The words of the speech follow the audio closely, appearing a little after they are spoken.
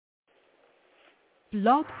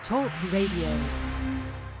Blog Talk Radio.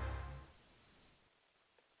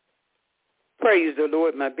 Praise the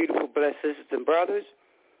Lord, my beautiful blessed sisters and brothers.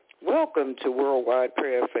 Welcome to Worldwide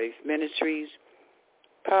Prayer Faith Ministries,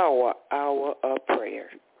 Power Hour of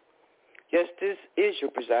Prayer. Yes, this is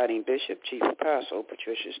your presiding bishop, Chief Apostle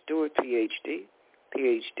Patricia Stewart,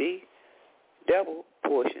 PhD, double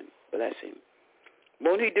portion blessing.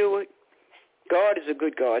 Won't he do it? God is a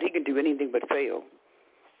good God. He can do anything but fail.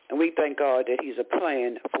 And we thank God that he's a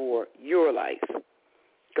plan for your life.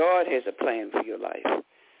 God has a plan for your life.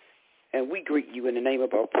 And we greet you in the name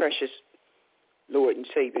of our precious Lord and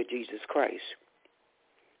Savior, Jesus Christ.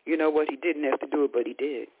 You know what? He didn't have to do it, but he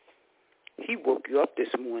did. He woke you up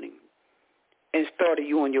this morning and started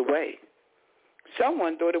you on your way.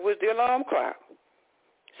 Someone thought it was the alarm clock.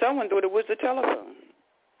 Someone thought it was the telephone.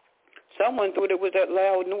 Someone thought it was that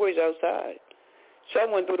loud noise outside.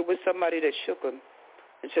 Someone thought it was somebody that shook them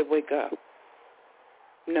and said, wake up.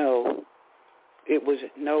 No, it was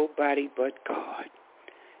nobody but God.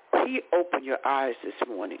 He opened your eyes this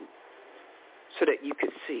morning so that you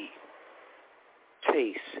could see,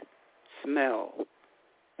 taste, smell,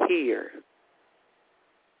 hear,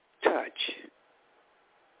 touch.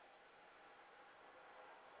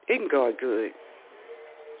 Isn't God good?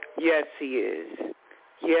 Yes, he is.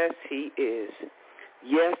 Yes, he is.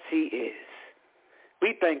 Yes, he is.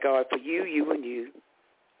 We thank God for you and you,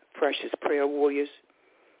 precious prayer warriors,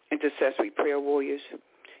 intercessory prayer warriors,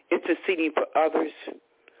 interceding for others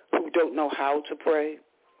who don't know how to pray,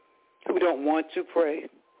 who don't want to pray.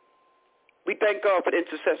 We thank God for the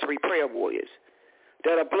intercessory prayer warriors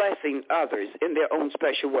that are blessing others in their own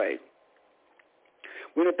special way.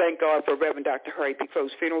 We want to thank God for Reverend Dr. Harry P.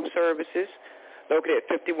 Close Funeral Services, located at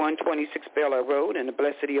 5126 Bel Air Road in the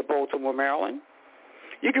blessed city of Baltimore, Maryland.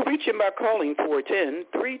 You can reach him by calling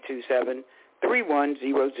 410-327-3100.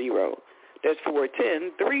 That's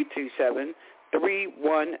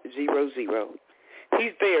 410-327-3100.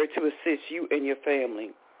 He's there to assist you and your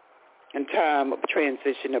family in time of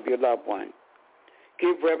transition of your loved one.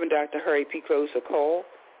 Give Reverend Dr. Harry P. Close a call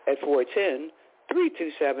at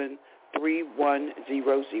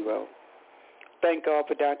 410-327-3100. Thank God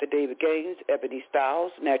for Dr. David Gaines, Ebony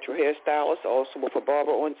Styles, natural hairstylist, also with a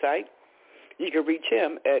barber on site. You can reach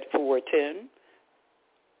him at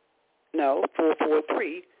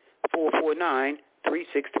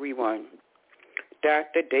 443-449-3631.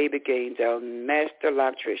 Dr. David Gaines, our master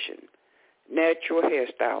electrician, natural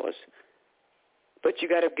hairstylist. But you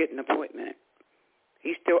got to get an appointment.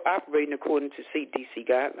 He's still operating according to CDC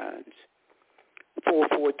guidelines.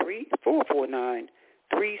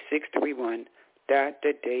 443-449-3631.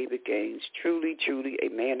 Dr. David Gaines, truly, truly a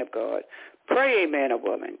man of God. Pray a man or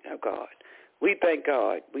woman of God. We thank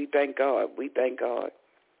God. We thank God. We thank God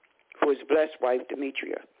for his blessed wife,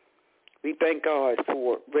 Demetria. We thank God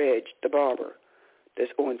for Reg, the barber,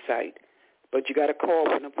 that's on site. But you got to call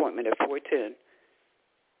for an appointment at 410.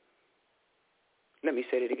 Let me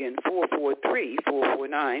say it again,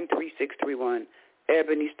 443-449-3631.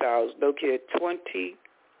 Ebony Styles, located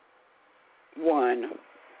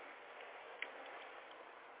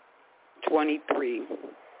 2123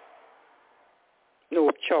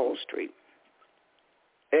 North Charles Street.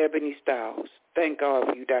 Ebony Styles. Thank God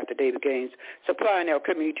for you, Dr. David Gaines, supplying our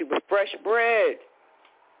community with fresh bread.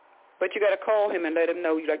 But you got to call him and let him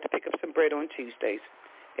know you'd like to pick up some bread on Tuesdays.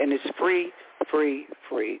 And it's free, free,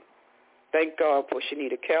 free. Thank God for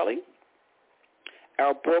Shanita Kelly,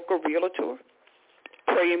 our broker realtor,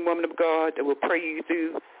 praying woman of God that will pray you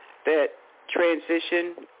through that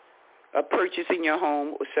transition of purchasing your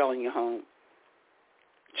home or selling your home.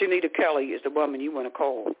 Shanita Kelly is the woman you want to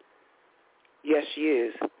call. Yes, she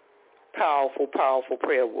is. Powerful, powerful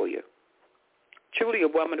prayer warrior. Truly a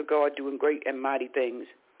woman of God doing great and mighty things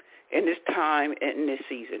in this time and in this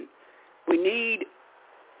season. We need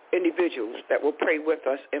individuals that will pray with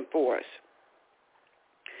us and for us.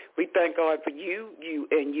 We thank God for you,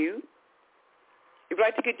 and you. If you'd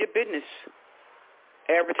like to get your business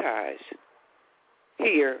advertised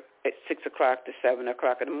here at 6 o'clock to 7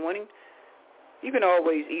 o'clock in the morning, you can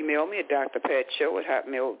always email me at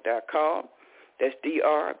drpatshow@hotmail.com. That's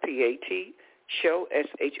DRPAT show,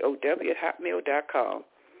 SHOW@hotmail.com.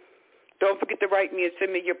 Don't forget to write me and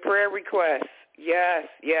send me your prayer requests. Yes,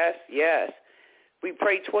 yes, yes. We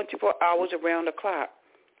pray 24 hours around the clock,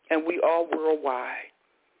 and we are worldwide.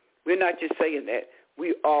 We're not just saying that.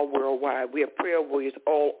 We are worldwide. We have prayer warriors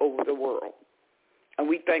all over the world. And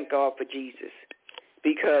we thank God for Jesus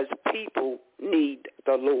because people need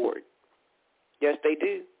the Lord. Yes, they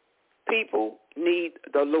do. People need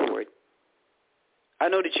the Lord. I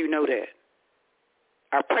know that you know that.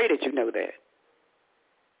 I pray that you know that.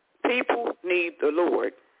 People need the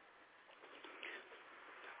Lord.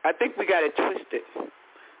 I think we got it twisted.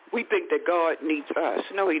 We think that God needs us.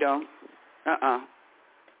 No, he don't.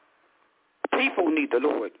 People need the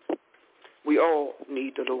Lord. We all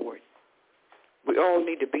need the Lord. We all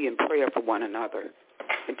need to be in prayer for one another.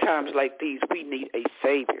 In times like these, we need a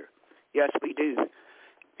Savior. Yes, we do.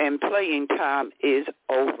 And playing time is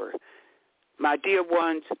over. My dear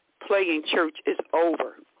ones, playing church is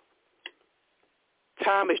over.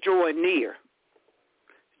 Time is drawing near.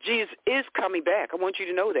 Jesus is coming back. I want you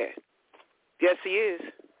to know that. Yes, he is.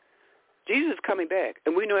 Jesus is coming back.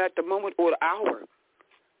 And we know at the moment or the hour.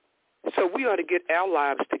 So we ought to get our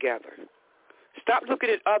lives together. Stop looking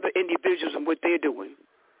at other individuals and what they're doing.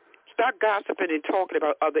 Stop gossiping and talking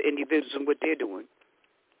about other individuals and what they're doing.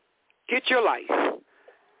 Get your life.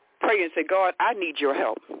 Pray and say, God, I need your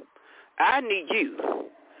help. I need you.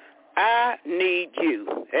 I need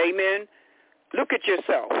you. Amen. Look at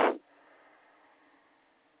yourself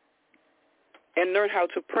and learn how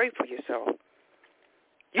to pray for yourself.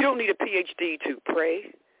 You don't need a PhD to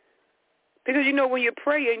pray because, you know, when you're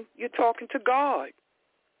praying, you're talking to God.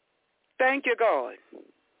 Thank you, God.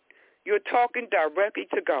 You're talking directly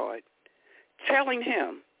to God, telling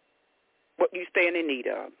him what you stand in need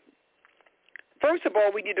of. First of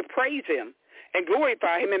all, we need to praise him and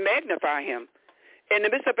glorify him and magnify him. In the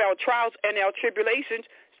midst of our trials and our tribulations,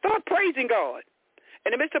 start praising God.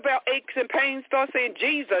 In the midst of our aches and pains, start saying,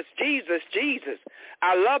 Jesus, Jesus, Jesus.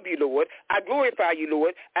 I love you, Lord. I glorify you,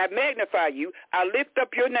 Lord. I magnify you. I lift up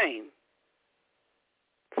your name.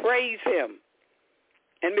 Praise him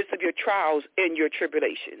in the midst of your trials and your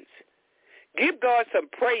tribulations. Give God some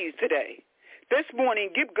praise today. This morning,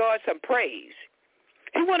 give God some praise.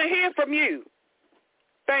 He want to hear from you.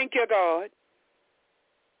 Thank you, God.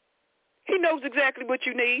 He knows exactly what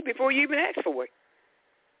you need before you even ask for it.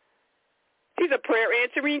 He's a prayer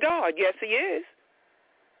answering God. Yes, he is.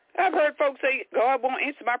 I've heard folks say, God won't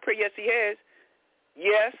answer my prayer. Yes, he has.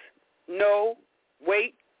 Yes, no,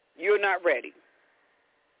 wait, you're not ready.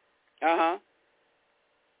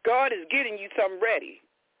 God is getting you something ready.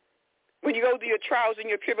 When you go through your trials and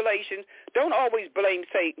your tribulations, don't always blame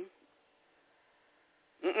Satan.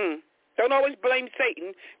 Don't always blame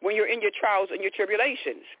Satan when you're in your trials and your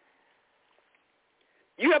tribulations.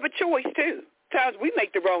 You have a choice, too. Times we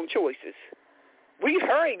make the wrong choices. We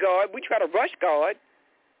hurry God. We try to rush God.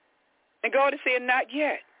 And God is saying, not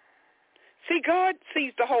yet. See, God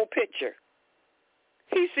sees the whole picture.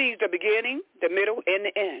 He sees the beginning, the middle, and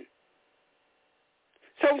the end.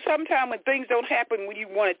 So sometimes when things don't happen when you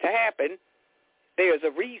want it to happen, there's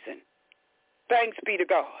a reason. Thanks be to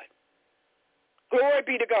God. Glory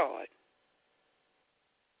be to God.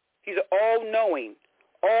 He's an all-knowing,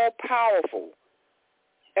 all-powerful,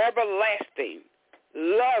 everlasting,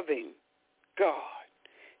 loving God.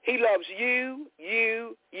 He loves you,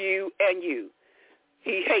 you, and you.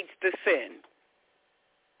 He hates the sin.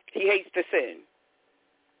 He hates the sin.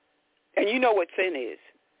 And you know what sin is.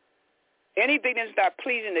 Anything that's not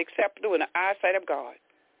pleasing and acceptable in the eyesight of God.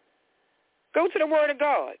 Go to the Word of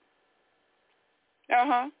God.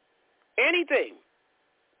 Anything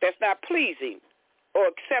that's not pleasing or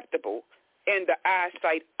acceptable in the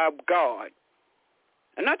eyesight of God.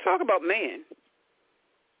 I'm not talking about man.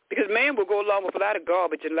 Because man will go along with a lot of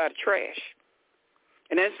garbage and a lot of trash.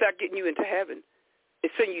 And then start getting you into heaven.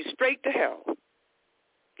 It sends you straight to hell.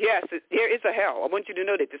 Yes, there is a hell. I want you to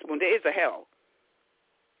know that this one, there is a hell.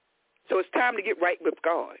 So it's time to get right with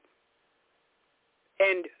God.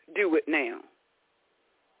 And do it now.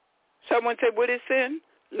 Someone said, what is sin?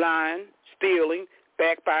 Lying, stealing,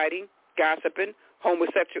 backbiting, gossiping,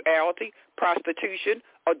 homosexuality, prostitution,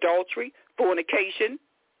 adultery, fornication.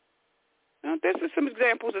 Now, this is some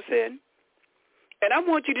examples of sin. And I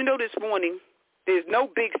want you to know this morning, there's no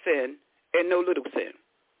big sin and no little sin.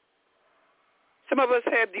 Some of us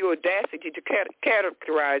have the audacity to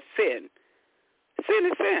categorize sin. Sin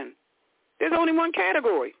is sin. There's only one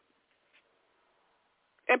category.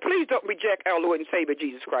 And please don't reject our Lord and Savior,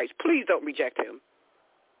 Jesus Christ. Please don't reject him.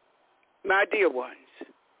 My dear ones,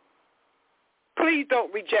 please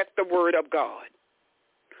don't reject the Word of God.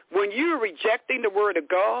 When you're rejecting the Word of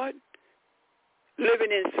God,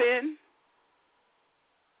 living in sin,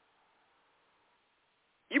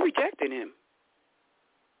 you're rejecting him.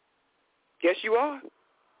 Yes, you are.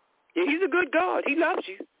 Yeah, he's a good God. He loves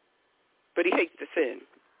you, but he hates the sin.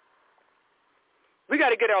 We got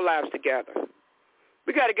to get our lives together.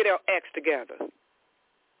 We got to get our acts together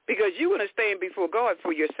because you're going to stand before God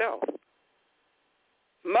for yourself.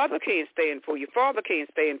 Mother can't stand for you. Father can't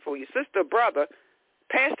stand for you. Sister, brother,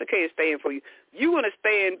 pastor can't stand for you. You're going to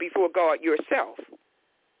stand before God yourself.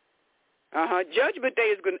 Judgment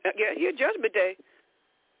Day is going to, Judgment Day.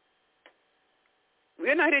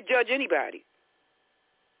 We're not here to judge anybody.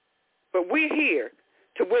 But we're here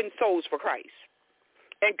to win souls for Christ.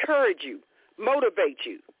 Encourage you, motivate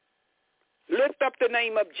you, lift up the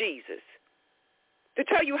name of Jesus, to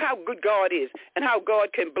tell you how good God is and how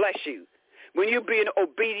God can bless you when you're being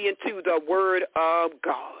obedient to the Word of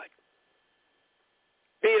God.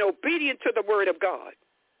 Being obedient to the Word of God,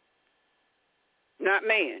 not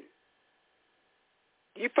man.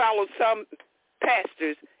 You follow some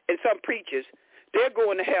pastors and some preachers, they're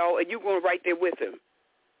going to hell and you're going right there with them.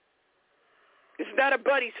 It's not a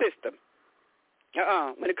buddy system.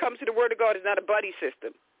 When it comes to the Word of God, it's not a buddy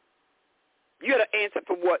system. You got to answer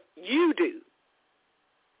for what you do.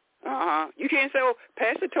 You can't say, oh,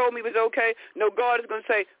 Pastor told me it was okay. No, God is going to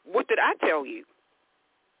say, what did I tell you?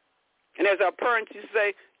 And as our parents used to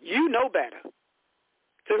say, you know better.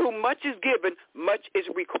 To whom much is given, much is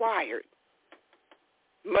required.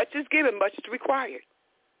 Much is given, much is required.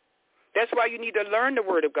 That's why you need to learn the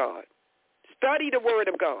Word of God. Study the Word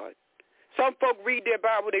of God. Some folk read their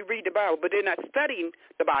Bible, they read the Bible, but they're not studying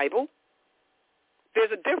the Bible.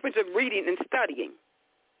 There's a difference in reading and studying.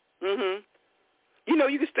 You know,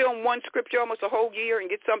 you can stay on one scripture almost a whole year and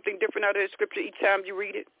get something different out of the scripture each time you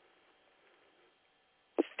read it.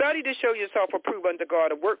 Study to show yourself approved unto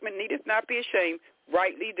God. A workman needeth not be ashamed,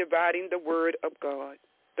 rightly dividing the word of God,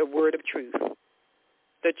 the word of truth.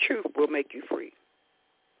 The truth will make you free.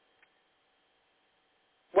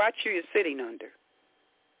 Watch who you're sitting under.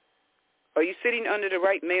 Are you sitting under the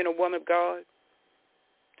right man or woman of God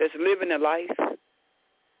that's living a life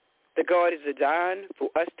that God has designed for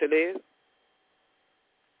us to live?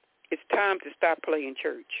 It's time to stop playing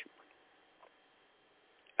church.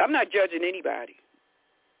 I'm not judging anybody.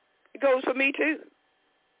 It goes for me too.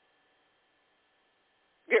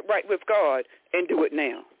 Get right with God and do it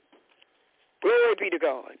now. Glory be to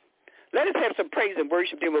God. Let us have some praise and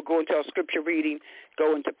worship. Then we'll go into our scripture reading,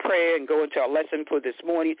 go into prayer, and go into our lesson for this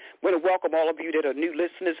morning. I want to welcome all of you that are new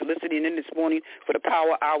listeners listening in this morning for the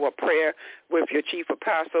Power Hour of Prayer with your Chief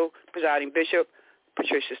Apostle, Presiding Bishop,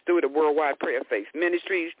 Patricia Stewart of Worldwide Prayer Faith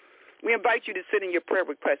Ministries. We invite you to send in your prayer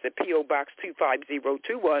request at P.O. Box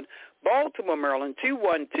 25021, Baltimore, Maryland,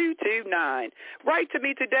 21229. Write to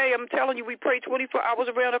me today. I'm telling you, we pray 24 hours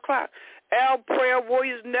around the clock. Our prayer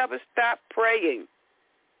warriors never stop praying.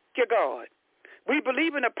 Dear God, we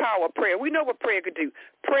believe in the power of prayer. We know what prayer can do.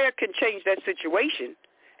 Prayer can change that situation,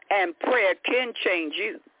 and prayer can change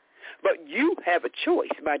you. But you have a choice,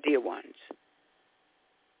 my dear ones.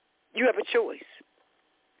 You have a choice.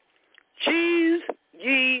 Choose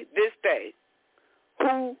ye this day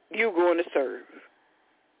who you're going to serve.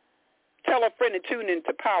 Tell a friend to tune in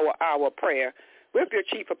to Power Hour Prayer with your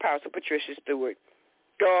Chief Apostle, Patricia Stewart.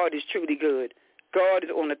 God is truly good. God is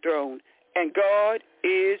on the throne, and God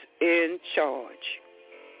is in charge.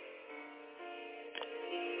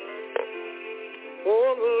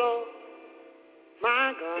 Oh, Lord,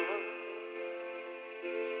 my God,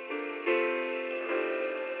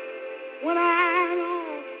 when I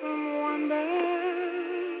lost someone there,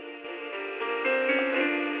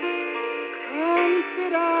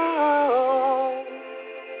 consider all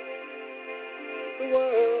the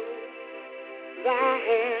world thy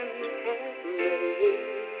hand hath made.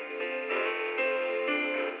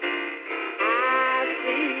 I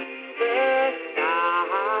see the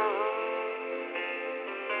stars,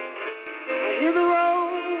 I hear the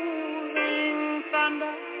rolling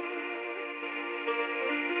thunder,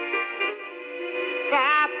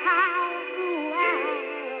 thy powerful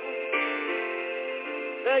eyes,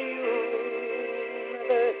 the universe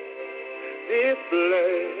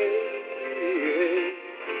display.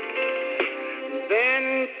 Then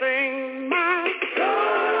sing my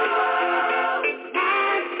soul, my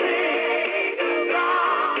Savior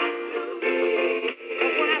God to thee.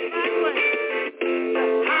 That's when I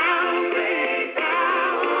sing, how great thou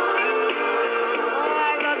art. Oh,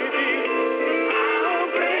 I love you, Jesus. How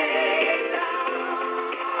great thou art.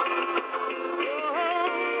 Oh,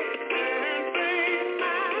 and sing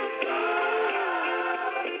my soul,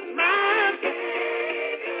 my Savior God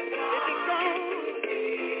to thee.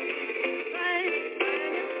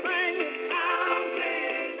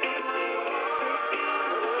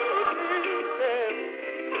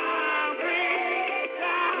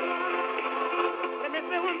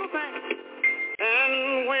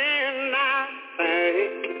 And when I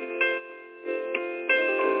think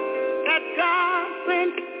that God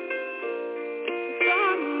sent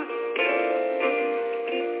Son,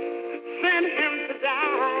 sent him to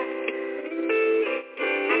die,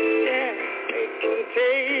 yeah, they can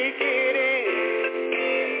take it in.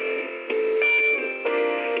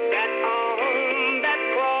 That all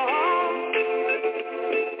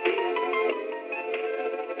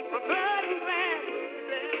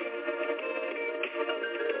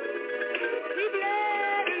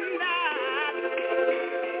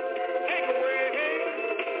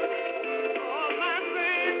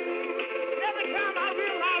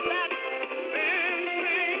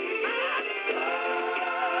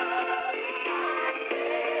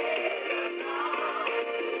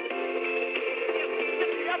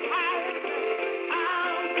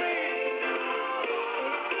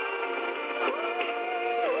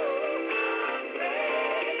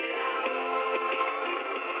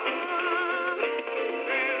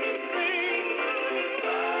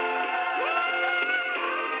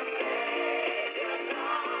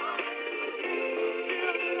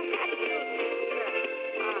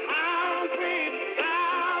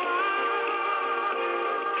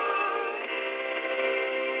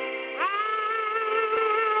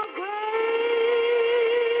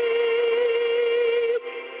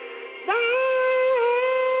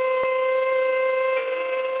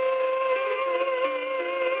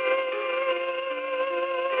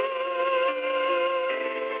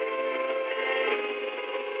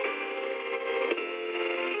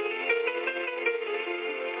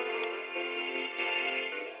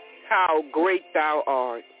how great thou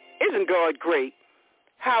art. Isn't God great?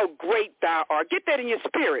 How great thou art. Get that in your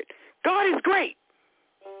spirit. God is great.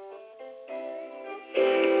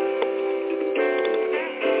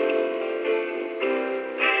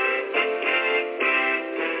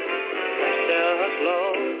 Precious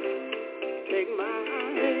Lord, take my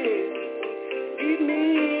hand, lead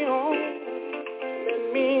me on,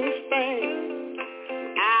 let me stand.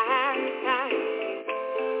 I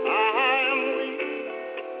am weak,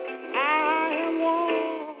 I am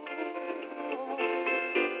worn.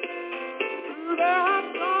 Through the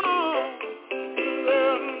storm, through the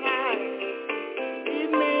night,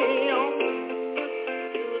 lead me on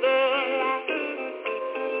to the light.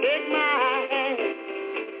 Take my hand,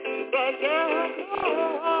 precious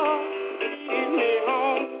Lord, lead me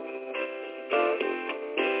home.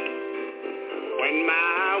 When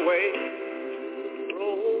my way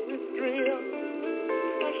is drear,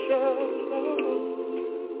 precious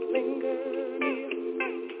Lord, linger near.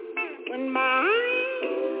 When my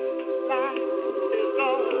life is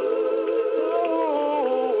gone,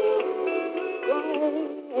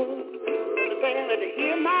 prepare to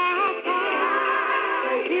hear my song,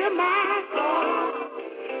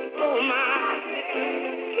 oh my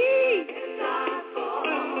feet.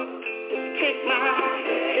 Take my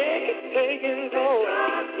take it all.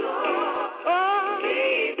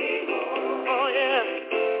 Oh yeah.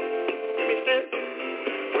 Let me say,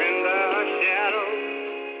 when the shadows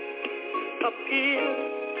appear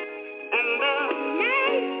and the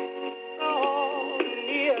night draws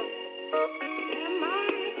near, and my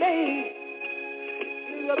days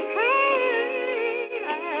the pain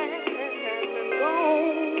has been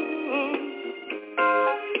gone.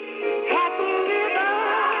 Happily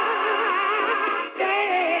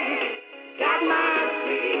got my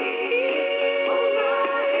feet on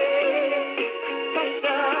my head.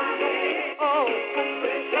 Precious, oh,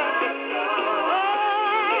 precious Lord,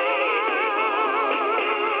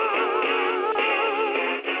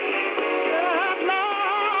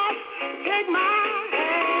 take my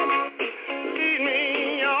hand, lead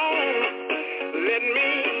me on, let me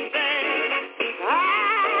stand. I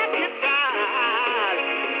get tired,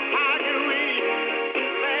 I get weak,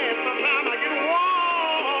 man, sometimes I get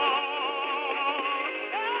worn.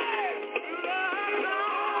 Hey, through the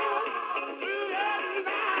night,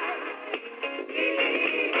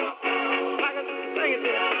 I can sing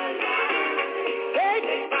it.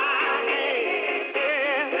 Take my hand,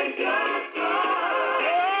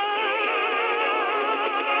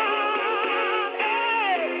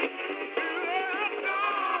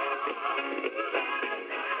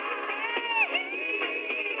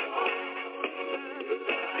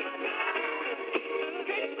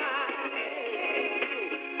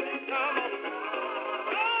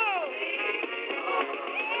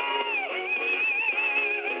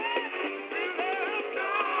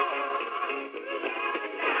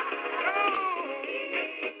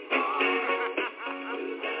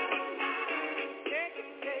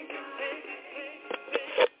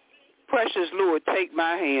 Precious Lord, take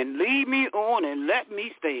my hand, lead me on and let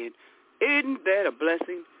me stand. Isn't that a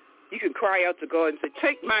blessing? You can cry out to God and say,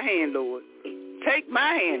 take my hand, Lord. Take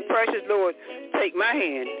my hand, precious Lord, take my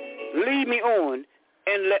hand, lead me on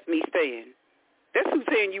and let me stand. That's who's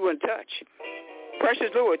saying you want to touch. Precious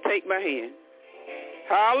Lord, take my hand.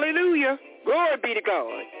 Hallelujah. Glory be to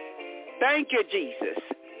God. Thank you, Jesus.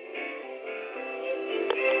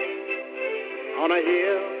 on a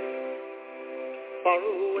hill far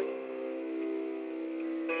away,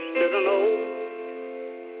 stood an old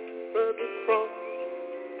rugged cross,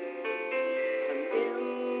 an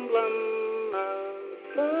emblem of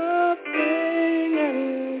suffering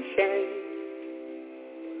and shame.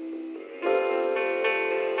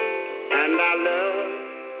 And I love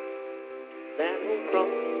that old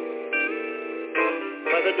cross,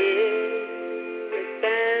 where the dead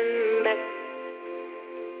stand back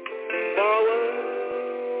forward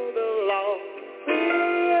the lost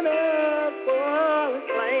sinner was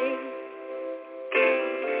slain.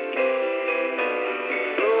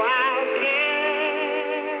 So I'll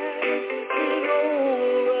carry his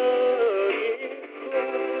old rugged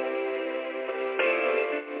cross,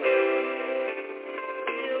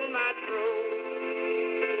 fill my throat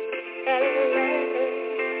at last,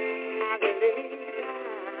 I believe.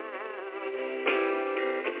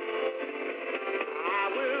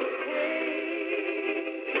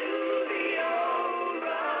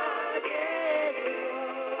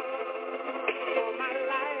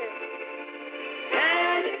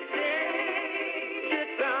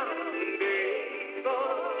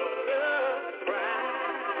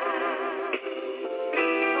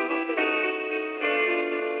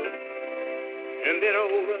 And that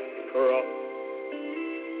old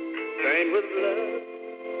with love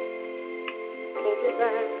so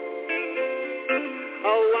divine, a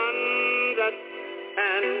wonder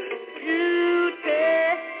and beauty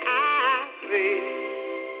I see.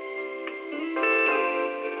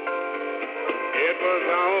 It was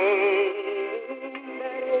on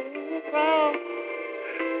that old cross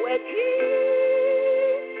where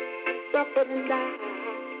Jesus suffered and died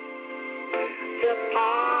to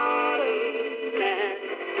pardon and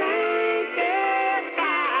sanctify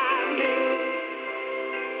me.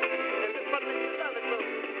 And this what makes you love it so.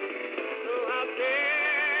 So how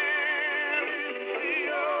dare you see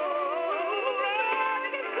your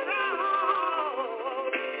rugged cross?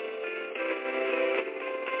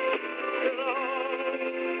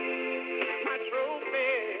 My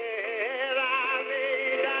trophy I lay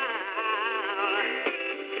down.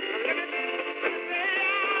 Let me say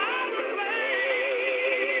I was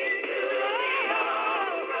slain to your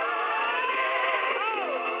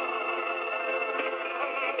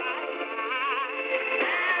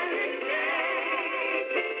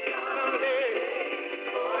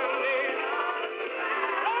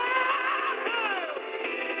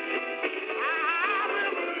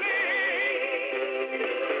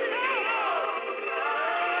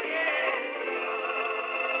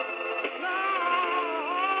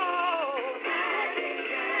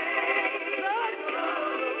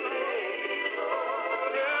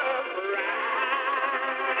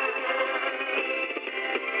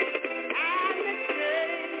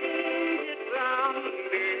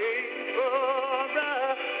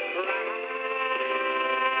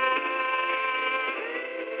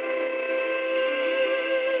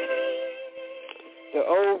The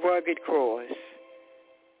old rugged cross,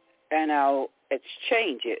 and I'll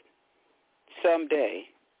exchange it someday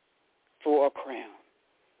for a crown.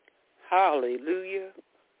 Hallelujah,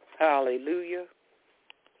 hallelujah.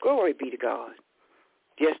 Glory be to God.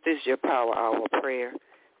 Yes, this is your Power Hour prayer,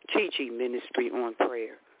 teaching ministry on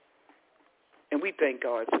prayer. And we thank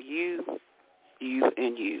God for you,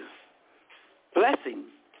 and you. Blessing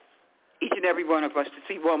each and every one of us to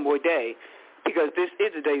see one more day, because this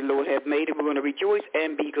is the day the Lord has made, and we're going to rejoice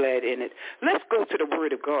and be glad in it. Let's go to the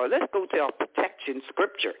Word of God. Let's go to our protection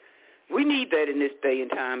scripture. We need that in this day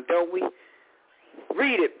and time, don't we?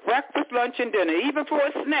 Read it, breakfast, lunch, and dinner, even for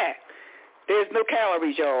a snack. There's no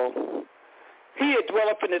calories, y'all. He that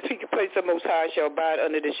dwelleth in the secret place of the Most High shall abide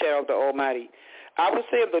under the shadow of the Almighty. I will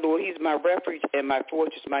say of the Lord, He is my refuge and my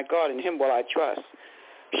fortress, my God, in Him will I trust.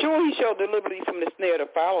 Sure, He shall deliver thee from the snare of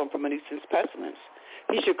the fowler and from a nuisance pestilence.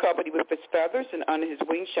 He shall cover thee with His feathers, and under His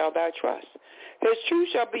wings shall thou trust. His truth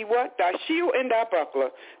shall be what? Thy shield and thy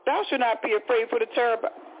buckler. Thou shalt not be afraid for the terror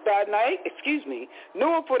by night,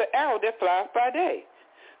 nor for the arrow that flieth by day,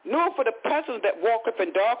 nor for the pestilence that walketh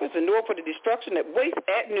in darkness, and nor for the destruction that wasteth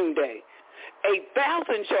at noonday.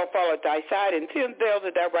 1,000 shall fall at thy side, and 10,000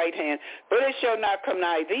 at thy right hand, but it shall not come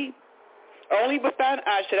nigh thee. Only with thine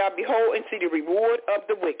eyes shalt thou behold and see the reward of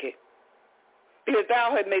the wicked. Because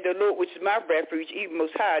thou hast made the Lord, which is my refuge, even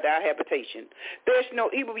Most High, thy habitation. There shall no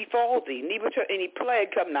evil befall thee, neither shall any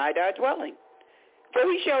plague come nigh thy dwelling. For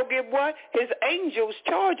He shall give what? His angels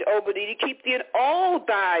charge over thee to keep thee in all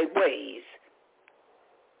thy ways.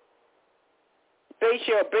 They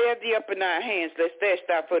shall bear thee up in thy hands, lest dash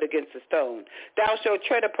thy foot against a stone. Thou shalt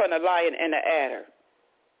tread upon a lion and an adder.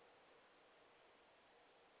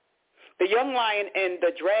 The young lion and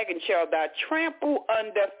the dragon shall thou trample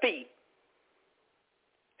under feet.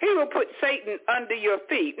 He will put Satan under your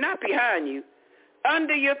feet, not behind you,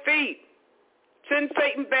 under your feet. Send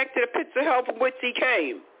Satan back to the pits of hell from which he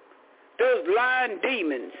came. Those lying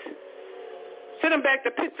demons. Send them back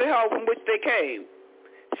to the pits of hell from which they came.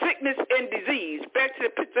 Sickness and disease, back to the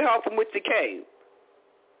pits of hell from which they came.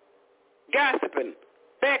 Gossiping,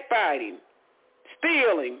 backbiting,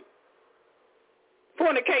 stealing,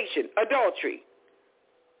 fornication, adultery.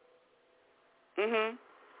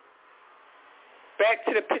 Back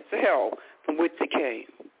to the pits of hell from which they came.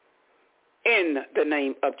 In the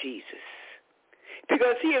name of Jesus.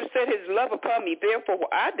 Because He has set His love upon me, therefore will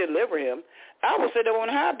I deliver him. I will set him on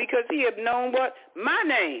high, because he have known what? My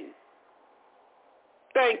name.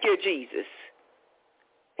 Thank you, Jesus.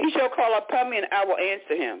 He shall call upon me, and I will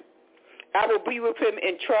answer him. I will be with him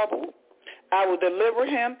in trouble. I will deliver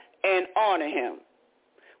him and honor him.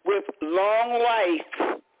 With long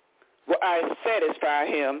life will I satisfy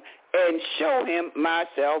him and show him my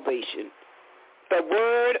salvation. The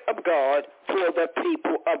word of God for the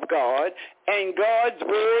people of God, and God's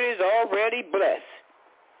word is already blessed.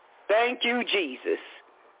 Thank you, Jesus.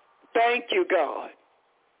 Thank you, God.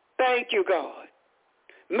 Thank you, God.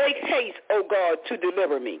 Make haste, O God, to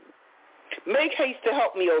deliver me. Make haste to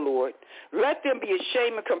help me, O Lord. Let them be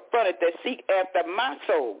ashamed and confronted that seek after my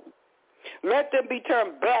soul. Let them be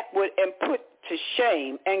turned backward and put to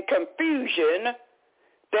shame and confusion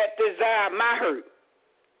that desire my hurt.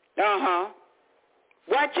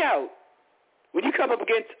 Watch out when you come up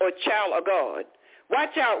against a child of God.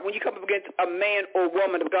 Watch out when you come up against a man or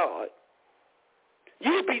woman of God.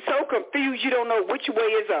 You'll be so confused you don't know which way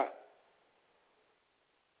is up.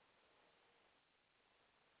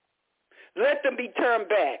 Let them be turned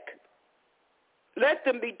back. Let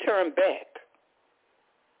them be turned back.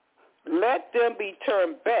 Let them be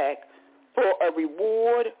turned back for a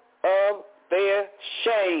reward of their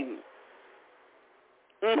shame.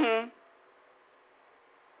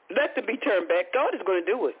 Let them be turned back. God is going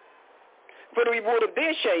to do it. For the reward of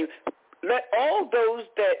their shame. Let all those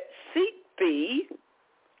that seek thee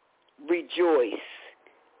rejoice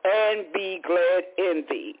and be glad in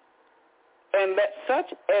thee. And let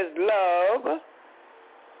such as love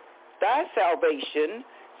thy salvation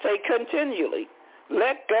say continually,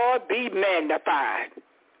 let God be magnified.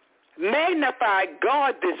 Magnify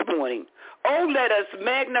God this morning. Oh, let us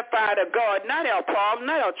magnify the God, not our problems,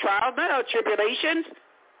 not our trials, not our tribulations.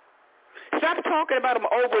 Stop talking about them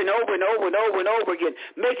over and over and over and over and over again,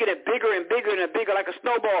 making it bigger and bigger and bigger like a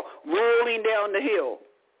snowball rolling down the hill.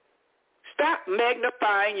 Stop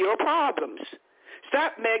magnifying your problems.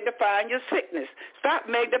 Stop magnifying your sickness. Stop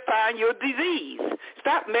magnifying your disease.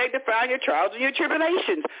 Stop magnifying your trials and your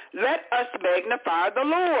tribulations. Let us magnify the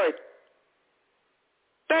Lord.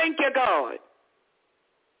 Thank you, God.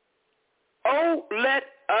 Oh, let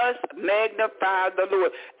us magnify the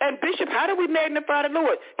Lord. And Bishop, how do we magnify the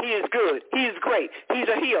Lord? He is good. He is great. He's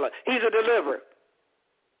a healer. He's a deliverer.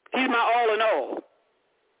 He's my all in all.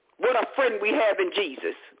 What a friend we have in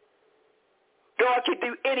Jesus. God can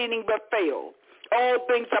do anything but fail. All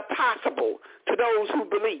things are possible to those who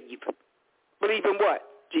believe. Believe in what?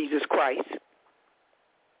 Jesus Christ.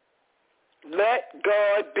 Let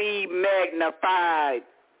God be magnified.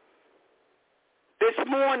 This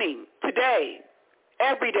morning, today,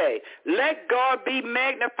 every day, let God be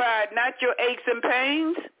magnified, not your aches and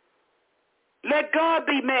pains. Let God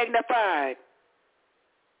be magnified.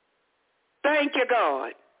 Thank you,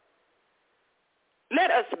 God.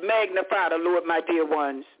 Let us magnify the Lord, my dear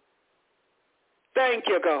ones. Thank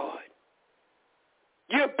you, God.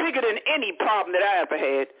 You're bigger than any problem that I ever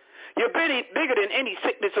had. You're bigger than any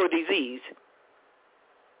sickness or disease.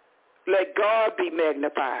 Let God be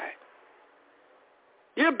magnified.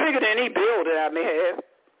 You're bigger than any bill that I may have.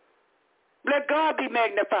 Let God be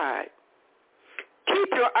magnified. Keep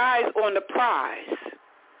your eyes on the prize.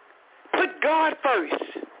 Put God first.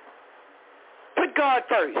 Put God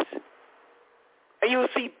first. And you'll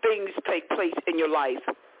see things take place in your life.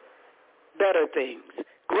 Better things,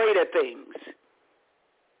 greater things,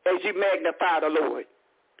 as you magnify the Lord.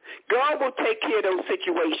 God will take care of those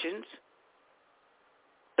situations.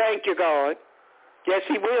 Thank you, God. Yes,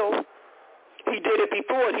 he will. He did it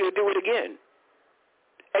before, and he'll do it again.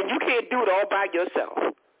 And you can't do it all by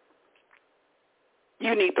yourself.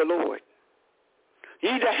 You need the Lord.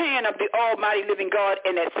 You need the hand of the almighty living God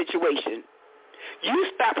in that situation.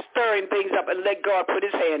 You stop stirring things up and let God put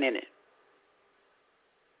his hand in it.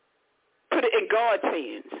 Put it in God's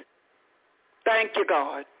hands. Thank you,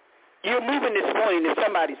 God. You're moving this morning in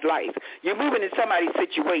somebody's life. You're moving in somebody's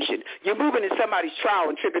situation. You're moving in somebody's trial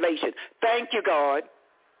and tribulation. Thank you, God.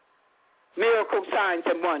 Miracles, signs,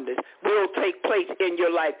 and wonders will take place in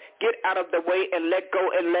your life. Get out of the way and let go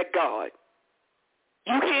and let God.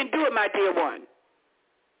 You can't do it, my dear one.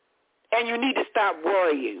 And you need to stop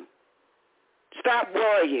worrying. Stop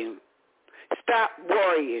worrying. Stop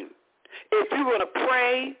worrying. If you're going to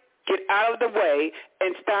pray, get out of the way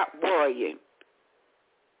and stop worrying.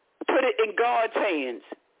 Put it in God's hands.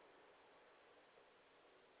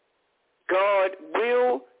 God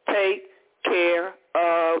will take care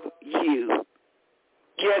of you.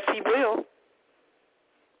 Yes, he will.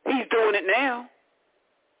 He's doing it now.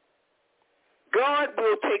 God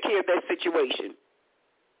will take care of that situation.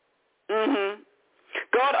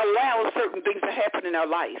 God allows certain things to happen in our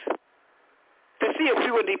life to see if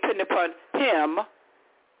we will depend upon him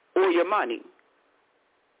or your money.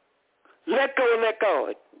 Let go and let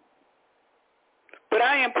God. But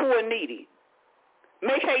I am poor and needy.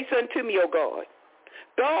 Make haste unto me, O God.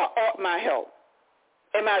 Thou art my help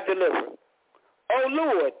and my deliverer. O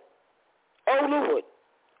Lord, O Lord,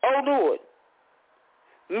 O Lord,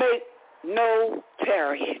 make no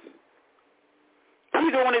tarrying.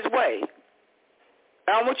 He's on his way.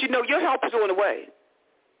 I want you to know your help is on the way.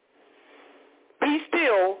 Be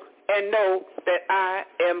still and know that I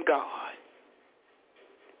am God.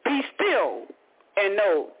 Be still and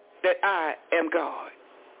know that I am God.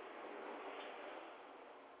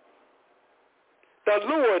 The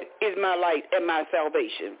Lord is my light and my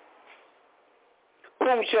salvation.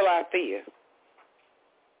 Whom shall I fear?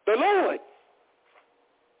 The Lord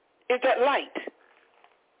is that light.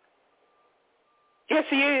 Yes,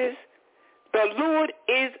 he is. The Lord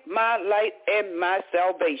is my light and my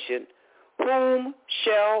salvation. Whom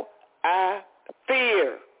shall I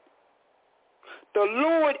fear? The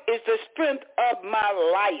Lord is the strength of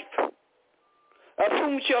my life. Of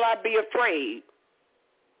whom shall I be afraid?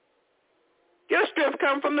 Your strength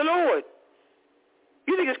comes from the Lord.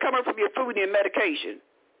 You think it's coming from your food and your medication,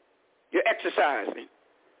 your exercising.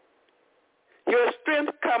 Your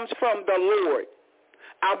strength comes from the Lord.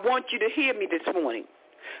 I want you to hear me this morning.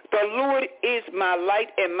 The Lord is my light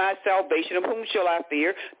and my salvation. Of whom shall I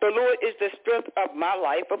fear? The Lord is the strength of my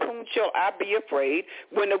life. Of whom shall I be afraid?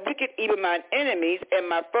 When the wicked, even mine enemies and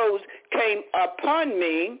my foes, came upon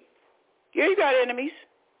me. Yeah, you got enemies.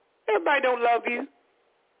 Everybody don't love you.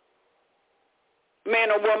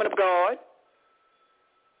 Man or woman of God.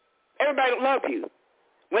 Everybody don't love you.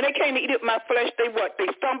 When they came to eat up my flesh, they what? They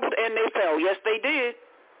stumbled and they fell. Yes, they did.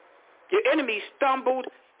 Your enemies stumbled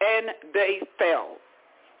and they fell.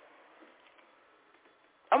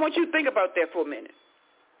 I want you to think about that for a minute.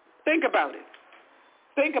 Think about it.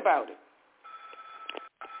 Think about it.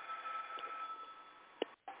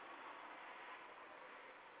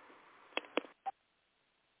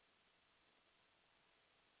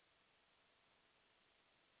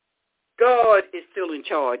 God is still in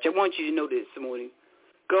charge. I want you to know this morning.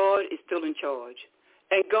 God is still in charge.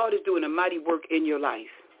 And God is doing a mighty work in your life.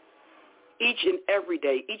 Each and every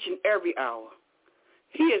day, each and every hour.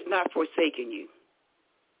 He has not forsaken you.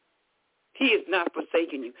 He is not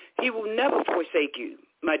forsaken you. He will never forsake you,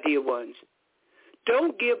 my dear ones.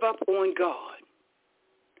 Don't give up on God.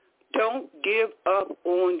 Don't give up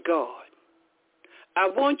on God. I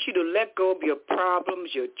want you to let go of your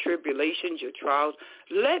problems, your tribulations, your trials.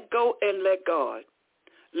 Let go and let God.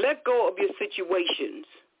 Let go of your situations.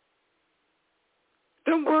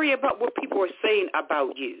 Don't worry about what people are saying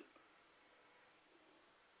about you.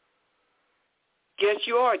 Yes,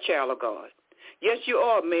 you are a child of God. Yes, you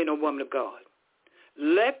are a man or woman of God.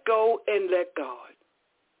 Let go and let God.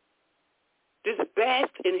 Just bask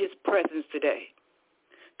in his presence today.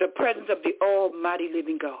 The presence of the almighty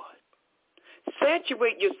living God.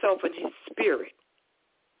 Saturate yourself in his spirit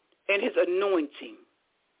and his anointing.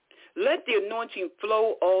 Let the anointing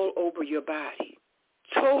flow all over your body.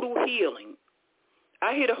 Total healing.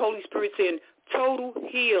 I hear the Holy Spirit saying total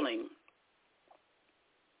healing.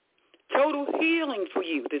 Total healing for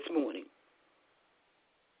you this morning.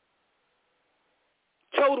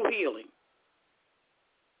 Total healing.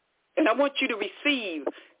 And I want you to receive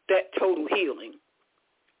that total healing.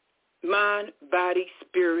 Mind, body,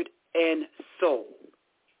 spirit, and soul.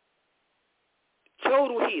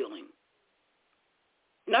 Total healing.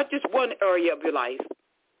 Not just one area of your life.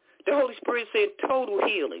 The Holy Spirit said total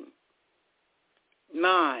healing.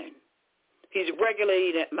 Mind. He's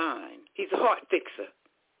regulating that mind. He's a heart fixer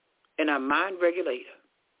and a mind regulator.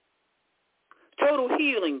 Total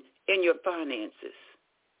healing in your finances.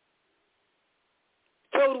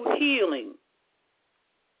 Total healing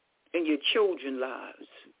in your children's lives.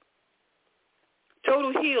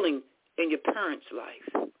 Total healing in your parents'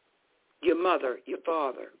 life, your mother, your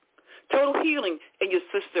father. Total healing in your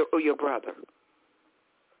sister or your brother.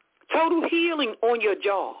 Total healing on your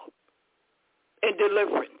job and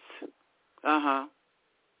deliverance.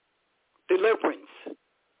 Deliverance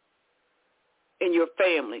in your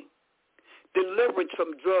family. Deliverance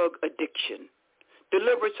from drug addiction.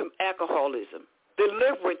 Deliverance from alcoholism.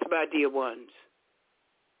 Deliverance, my dear ones,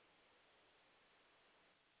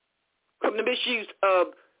 from the misuse of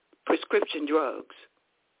prescription drugs.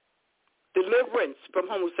 Deliverance from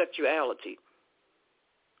homosexuality.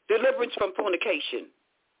 Deliverance from fornication.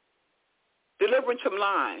 Deliverance from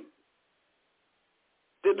lying.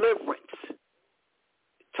 Deliverance.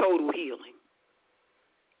 Total healing.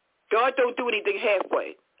 God don't do anything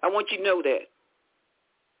halfway. I want you to know that.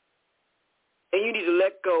 And you need to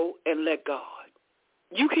let go and let God.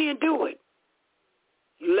 You can't do it.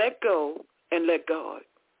 Let go and let God.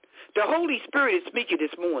 The Holy Spirit is speaking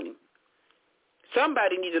this morning.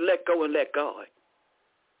 Somebody needs to let go and let God.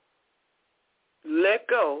 Let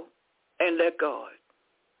go and let God.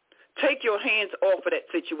 Take your hands off of that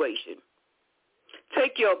situation.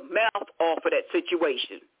 Take your mouth off of that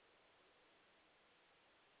situation.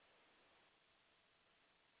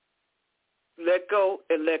 Let go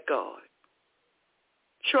and let God.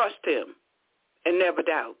 Trust him and never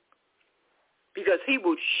doubt, because he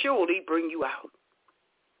will surely bring you out.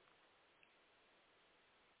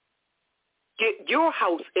 Get your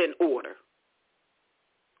house in order.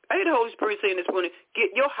 I hear the Holy Spirit saying this morning, get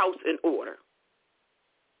your house in order.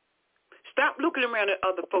 Stop looking around at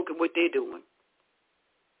other folk and what they're doing.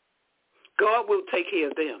 God will take care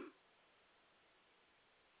of them.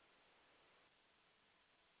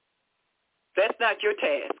 That's not your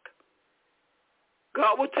task.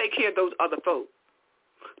 God will take care of those other folk.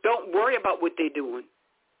 Don't worry about what they're doing.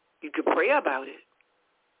 You can pray about it.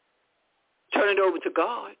 Turn it over to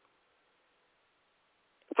God.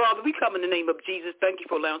 Father, we come in the name of Jesus. Thank you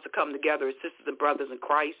for allowing us to come together as sisters and brothers in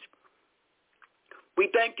Christ. We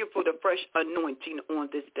thank you for the fresh anointing on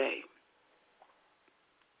this day,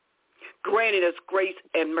 granting us grace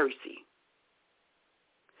and mercy.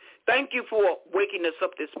 Thank you for waking us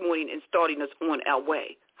up this morning and starting us on our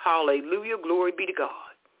way. Hallelujah. Glory be to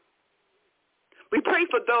God. We pray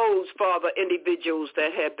for those, Father, individuals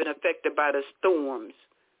that have been affected by the storms,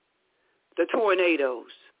 the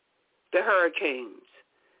tornadoes, the hurricanes,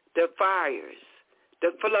 the fires,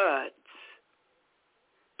 the floods.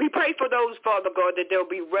 We pray for those, Father God, that there will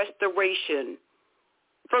be restoration,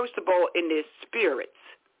 first of all, in their spirits,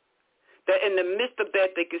 that in the midst of that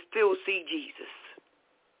they can still see Jesus.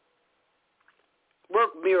 Work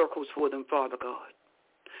miracles for them, Father God.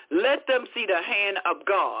 Let them see the hand of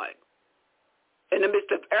God in the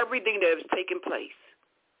midst of everything that has taken place.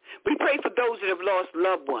 We pray for those that have lost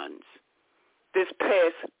loved ones this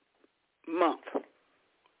past month,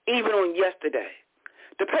 even on yesterday,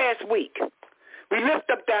 the past week. We lift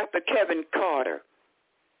up Dr. Kevin Carter.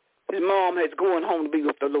 His mom has gone home to be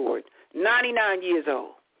with the Lord, 99 years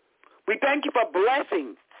old. We thank you for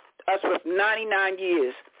blessing us with 99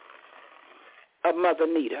 years of Mother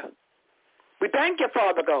Nita. We thank you,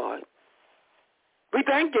 Father God. We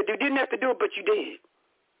thank you. You didn't have to do it, but you did.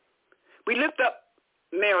 We lift up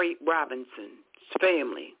Mary Robinson's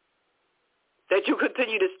family, that you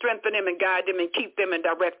continue to strengthen them and guide them and keep them and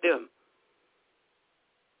direct them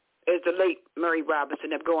as the late Mary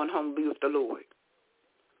Robinson have gone home to be with the Lord.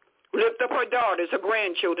 We lift up her daughters, her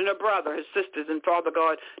grandchildren, her brother, her sisters, and, Father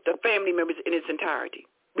God, the family members in its entirety.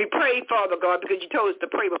 We pray, Father God, because you told us to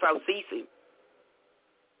pray without ceasing.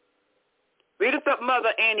 We lift up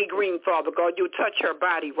Mother Annie Green, Father God. You touch her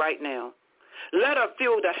body right now. Let her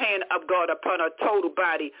feel the hand of God upon her total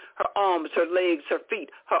body, her arms, her legs, her feet,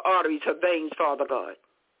 her arteries, her veins, Father God.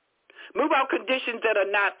 Move out conditions that are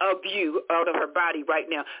not of you out of her body right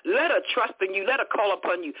now. Let her trust in you. Let her call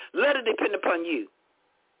upon you. Let her depend upon you.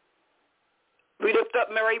 We lift up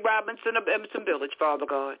Mary Robinson of Emerson Village, Father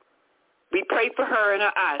God. We pray for her and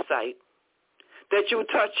her eyesight, that you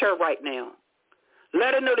touch her right now.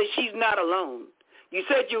 Let her know that she's not alone. You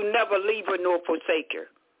said you'll never leave her nor forsake her.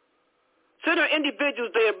 Send her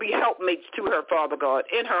individuals there be helpmates to her, Father God,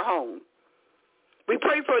 in her home. We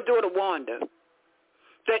pray for her daughter Wanda,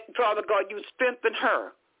 that, Father God, you strengthen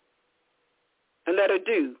her and let her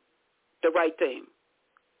do the right thing.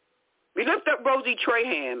 We lift up Rosie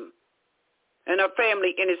Traham and her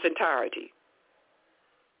family in its entirety.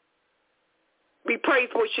 We pray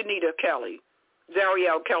for Shanita Kelly,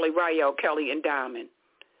 Zariel Kelly, Rael Kelly, and Diamond.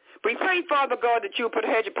 We pray, Father God, that you put a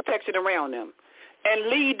hedge of protection around them and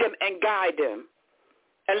lead them and guide them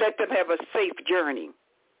and let them have a safe journey.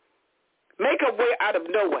 Make a way out of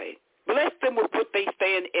no way. Bless them with what they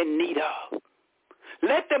stand in need of.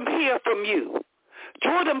 Let them hear from you.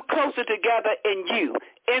 Draw them closer together in you,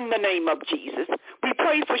 in the name of Jesus. We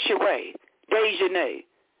pray for Sheree, Dejanay,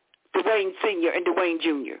 Dwayne Sr., and Dwayne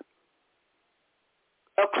Jr.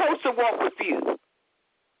 A closer walk with you.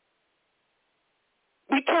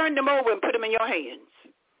 We turn them over and put them in your hands.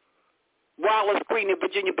 Wallace Green in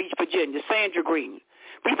Virginia Beach, Virginia, Sandra Green.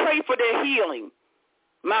 We pray for their healing,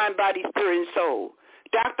 mind, body, spirit, and soul.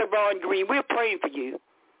 Dr. Ron Green, we're praying for you.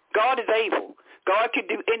 God is able. God can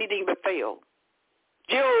do anything but fail.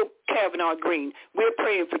 Jill Kavanaugh Green, we're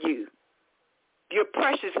praying for you. You're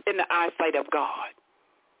precious in the eyesight of God.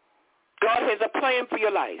 God has a plan for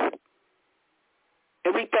your life.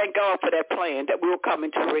 And we thank God for that plan that will come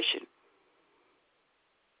into fruition.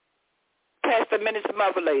 Pastor Minister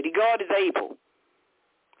Mother Lady, God is able.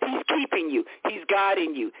 He's keeping you. He's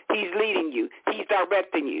guiding you. He's leading you. He's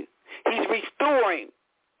directing you. He's restoring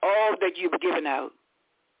all that you've given out.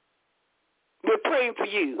 We're praying for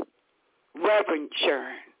you, Reverend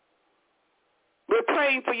Sharon. We're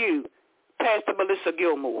praying for you, Pastor Melissa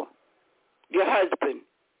Gilmore, your husband,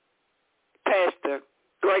 Pastor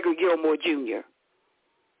Gregory Gilmore Jr.,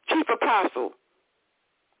 Chief Apostle.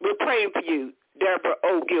 We're praying for you, Deborah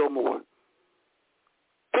O. Gilmore.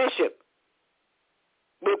 Bishop,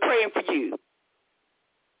 we're praying for you.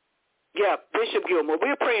 Yeah, Bishop Gilmore,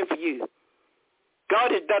 we're praying for you.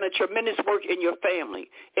 God has done a tremendous work in your family,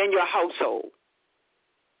 in your household.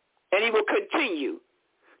 And he will continue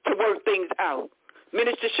to work things out.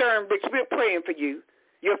 Minister Sharon Briggs, we're praying for you.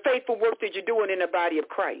 Your faithful work that you're doing in the body of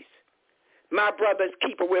Christ. My brother's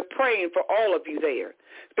keeper, we're praying for all of you there.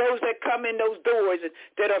 Those that come in those doors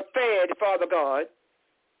that are fed, Father God.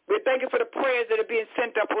 We're thanking for the prayers that are being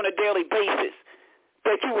sent up on a daily basis,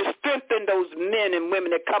 that you will strengthen those men and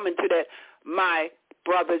women that come into that my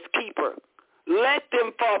brother's keeper. Let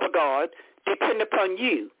them, Father God, depend upon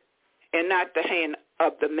you and not the hand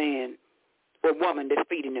of the man or woman that's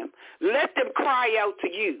feeding them. Let them cry out to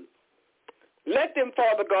you. Let them,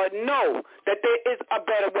 Father God, know that there is a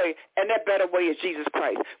better way, and that better way is Jesus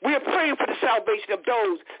Christ. We are praying for the salvation of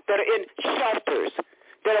those that are in shelters,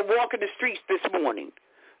 that are walking the streets this morning,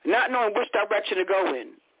 not knowing which direction to go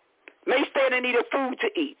in. May stand in need of food to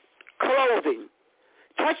eat, clothing.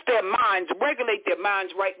 Touch their minds, regulate their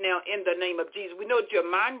minds right now in the name of Jesus. We know that you're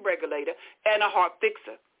a mind regulator and a heart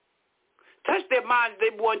fixer. Touch their minds.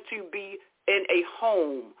 They want to be in a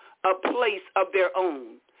home, a place of their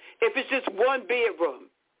own. If it's just one bedroom,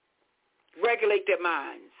 regulate their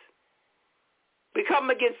minds. We come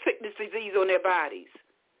against sickness, disease on their bodies.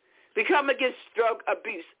 We come against drug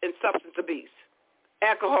abuse and substance abuse,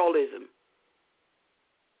 alcoholism.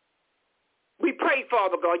 We pray,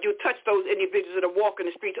 Father God, you'll touch those individuals that are walking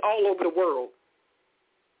the streets all over the world,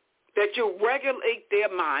 that you'll regulate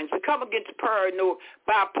their minds. We come against paranoid,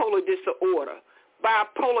 bipolar disorder,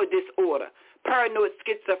 paranoid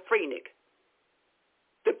schizophrenic,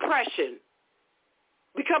 depression.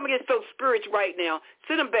 We come against those spirits right now.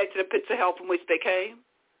 Send them back to the pits of hell from which they came.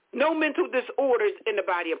 No mental disorders in the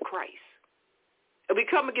body of Christ. And we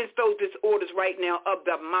come against those disorders right now of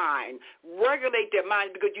the mind. Regulate their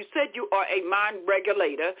mind, because you said you are a mind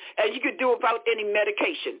regulator, and you could do it without any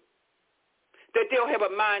medication. That they'll have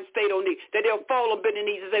a mind state on need, that they'll fall on bending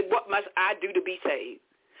knees and say, what must I do to be saved?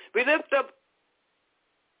 We lift up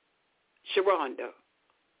Sharonda,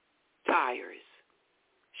 Tyers,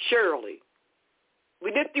 Shirley.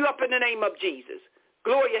 We lift you up in the name of Jesus.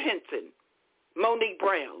 Gloria Henson, Monique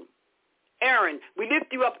Brown, Aaron, we lift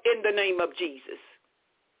you up in the name of Jesus.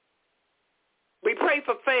 We pray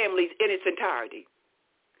for families in its entirety.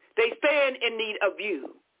 They stand in need of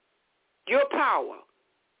you, your power.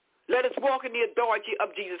 Let us walk in the authority of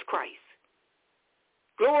Jesus Christ.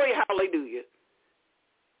 Glory, hallelujah.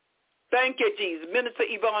 Thank you, Jesus. Minister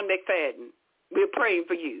Yvonne McFadden, we're praying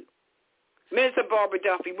for you. Minister Barbara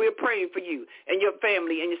Duffy, we're praying for you and your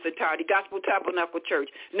family in its entirety. Gospel Tabernacle Church,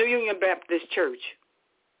 New Union Baptist Church.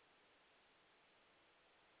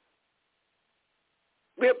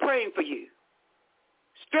 We're praying for you.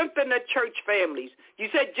 Strengthen the church families. You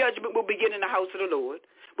said judgment will begin in the house of the Lord.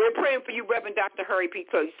 We're praying for you, Reverend Dr. Harry P.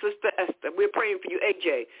 Clay, Sister Esther. We're praying for you,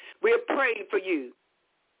 AJ. We're praying for you,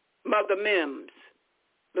 Mother Mims,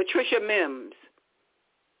 Latricia Mims,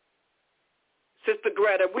 Sister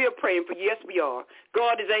Greta. We're praying for you. Yes, we are.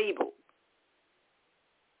 God is able.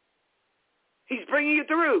 He's bringing you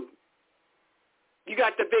through. You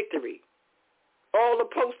got the victory. All the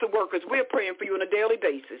postal workers, we're praying for you on a daily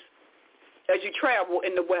basis as you travel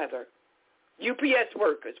in the weather. UPS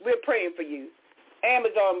workers, we're praying for you.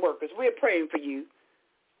 Amazon workers, we're praying for you.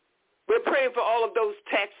 We're praying for all of those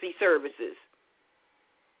taxi services.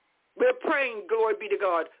 We're praying, glory be to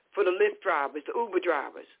God, for the Lyft drivers, the Uber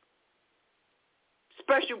drivers.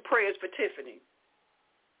 Special prayers for Tiffany.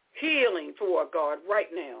 Healing for God right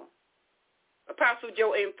now. Apostle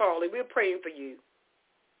Joanne Farley, we're praying for you.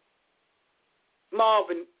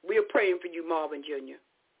 Marvin, we're praying for you, Marvin Jr.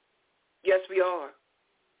 Yes, we are.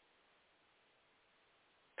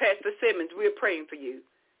 Pastor Simmons, we're praying for you.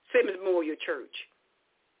 Simmons Memorial Church.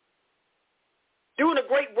 Doing a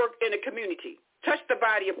great work in the community. Touch the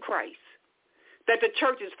body of Christ. That the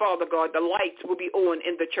churches, Father God, the lights will be on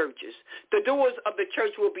in the churches. The doors of the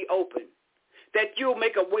church will be open. That you'll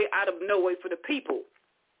make a way out of no way for the people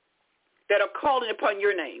that are calling upon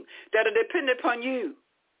your name, that are dependent upon you.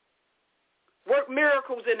 Work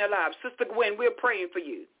miracles in their lives. Sister Gwen, we're praying for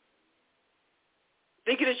you.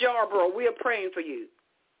 Deaconess Yarborough, we are praying for you.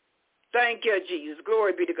 Thank you, Jesus.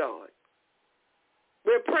 Glory be to God.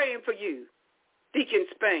 We're praying for you. Deacon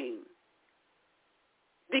Spain.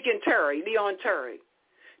 Deacon Terry, Leon Terry.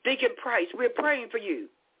 Deacon Price, we're praying for you.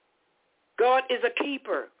 God is a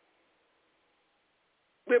keeper.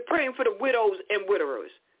 We're praying for the widows and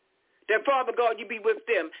widowers. That, Father God, you be with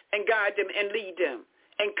them and guide them and lead them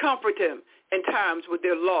and comfort them in times when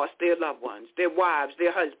they're lost, their loved ones, their wives,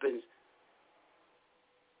 their husbands.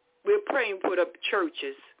 We're praying for the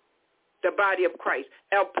churches the body of Christ,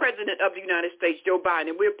 our President of the United States, Joe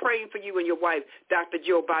Biden. We're praying for you and your wife, Dr.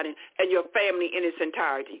 Joe Biden, and your family in its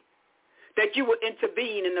entirety, that you will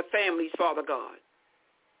intervene in the families, Father God.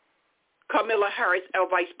 Kamala Harris, our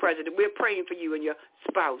Vice President, we're praying for you and your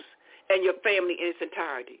spouse and your family in its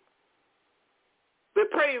entirety. We're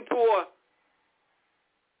praying for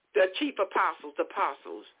the chief apostles,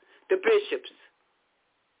 the bishops.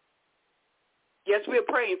 Yes, we're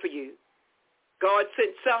praying for you. God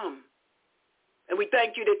sent some, and we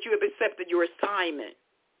thank you that you have accepted your assignment.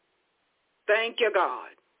 Thank you, God.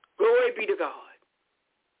 Glory be to God.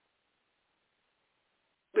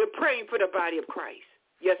 We're praying for the body of Christ.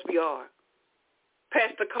 Yes, we are.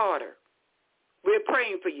 Pastor Carter, we're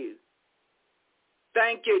praying for you.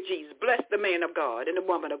 Thank you, Jesus. Bless the man of God and the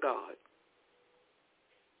woman of God.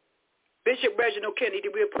 Bishop Reginald Kennedy,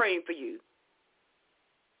 we're praying for you.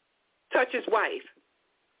 Touch his wife,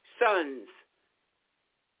 sons.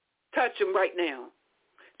 Touch them right now.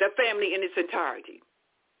 The family in its entirety.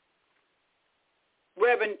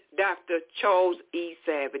 Reverend Dr. Charles E.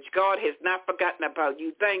 Savage, God has not forgotten about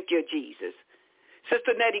you. Thank you, Jesus.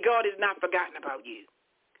 Sister Nettie, God has not forgotten about you.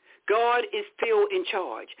 God is still in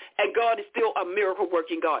charge, and God is still a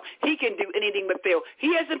miracle-working God. He can do anything but fail.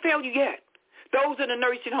 He hasn't failed you yet. Those in the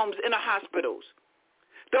nursing homes, in the hospitals,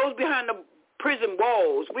 those behind the prison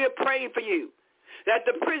walls, we are praying for you, that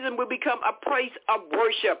the prison will become a place of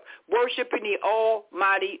worship, worshiping the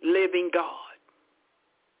almighty living God,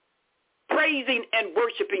 praising and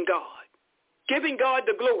worshiping God, giving God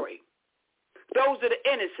the glory. Those that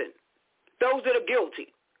are innocent, those that are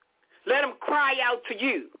guilty, let them cry out to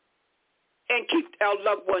you and keep our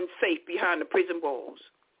loved ones safe behind the prison walls.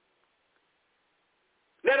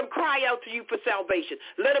 Let them cry out to you for salvation.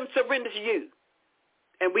 Let them surrender to you.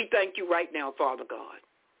 And we thank you right now, Father God,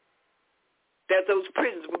 that those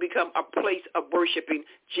prisons will become a place of worshiping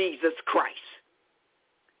Jesus Christ.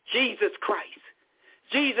 Jesus Christ.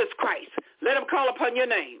 Jesus Christ. Let them call upon your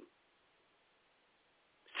name.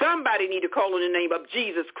 Somebody need to call on the name of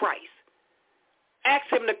Jesus Christ.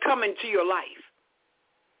 Ask him to come into your life.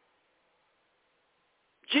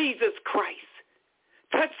 Jesus Christ.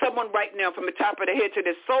 Touch someone right now from the top of their head to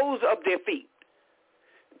the soles of their feet.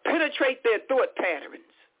 Penetrate their thought patterns.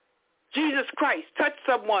 Jesus Christ, touch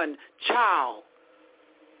someone, child,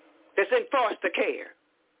 that's in foster care,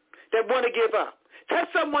 that want to give up. Touch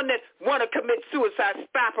someone that want to commit suicide.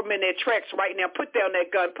 Stop them in their tracks right now. Put down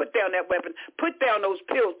that gun. Put down that weapon. Put down those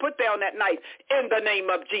pills. Put down that knife in the name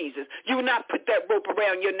of Jesus. You will not put that rope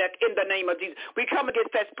around your neck in the name of Jesus. We come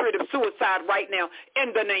against that spirit of suicide right now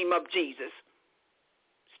in the name of Jesus.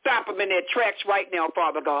 Stop them in their tracks right now,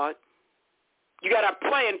 Father God. You got a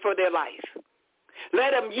plan for their life.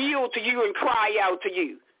 Let them yield to you and cry out to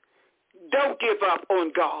you. Don't give up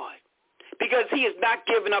on God, because he is not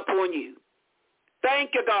giving up on you.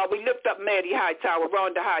 Thank you, God. We lift up Maddie Hightower,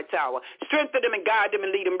 Rhonda Hightower. Strengthen them and guide them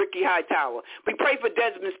and lead them, Ricky Hightower. We pray for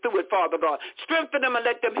Desmond Stewart, Father God. Strengthen them and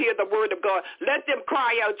let them hear the word of God. Let them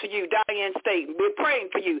cry out to you, Diane Staten. We're praying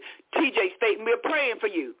for you. TJ Staten, we're praying for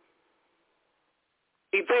you.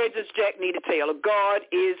 Evangelist Jack Nita Taylor, God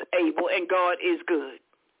is able and God is good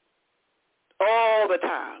all the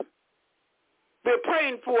time. We're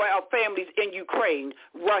praying for our families in Ukraine,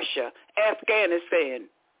 Russia, Afghanistan,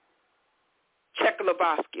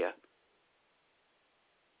 Czechoslovakia.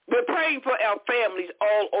 We're praying for our families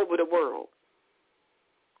all over the world.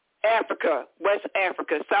 Africa, West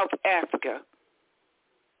Africa, South Africa.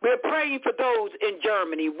 We're praying for those in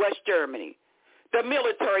Germany, West Germany, the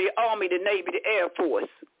military, Army, the Navy, the Air Force,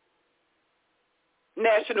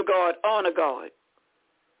 National Guard, Honor Guard.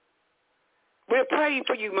 We're praying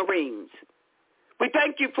for you, Marines. We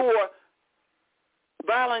thank you for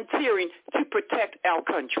volunteering to protect our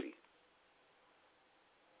country.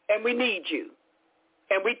 And we need you.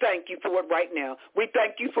 And we thank you for it right now. We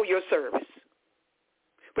thank you for your service.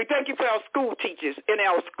 We thank you for our school teachers in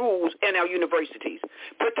our schools and our universities.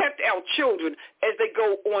 Protect our children as they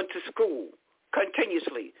go on to school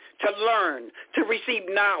continuously, to learn, to receive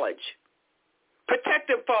knowledge. Protect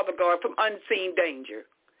them, Father God, from unseen danger.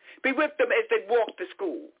 Be with them as they walk to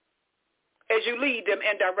school, as you lead them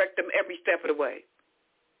and direct them every step of the way.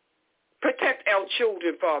 Protect our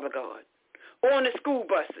children, Father God, on the school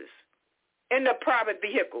buses, in the private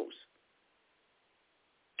vehicles.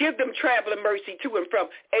 Give them travel and mercy to and from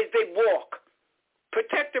as they walk.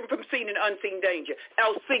 Protect them from seen and unseen danger.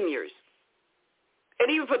 Our seniors. And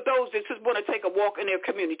even for those that just want to take a walk in their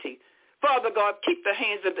community. Father God, keep the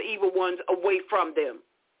hands of the evil ones away from them.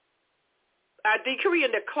 I decree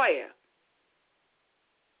and declare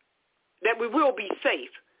that we will be safe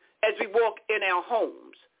as we walk in our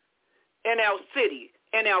homes, in our city,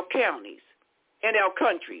 in our counties, in our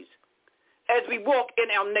countries, as we walk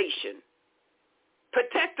in our nation.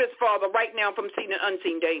 Protect us, Father, right now from seen and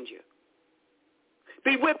unseen danger.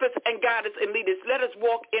 Be with us and guide us and lead us. Let us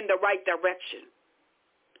walk in the right direction.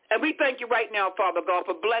 And we thank you right now, Father God,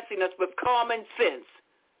 for blessing us with common sense.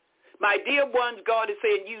 My dear ones, God is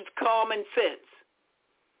saying use common sense.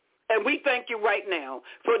 And we thank you right now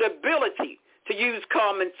for the ability to use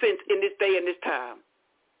common sense in this day and this time.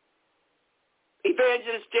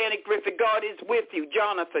 Evangelist Janet Griffith, God is with you.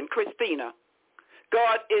 Jonathan, Christina,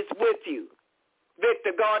 God is with you.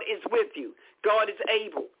 Victor, God is with you. God is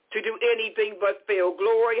able to do anything but fail.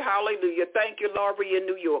 Glory, hallelujah. Thank you, Laurie in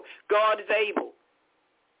New York. God is able.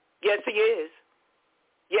 Yes, he is.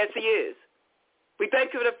 Yes, he is. We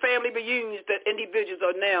thank you for the family reunions that individuals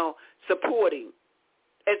are now supporting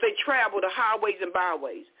as they travel the highways and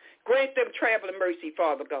byways. Grant them traveling mercy,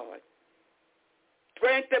 Father God.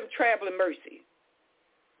 Grant them traveling mercy.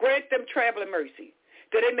 Grant them traveling mercy,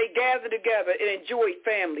 that they may gather together and enjoy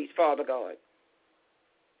families, Father God.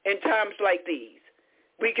 In times like these,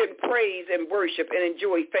 we can praise and worship and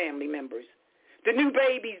enjoy family members. The new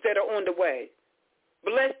babies that are on the way,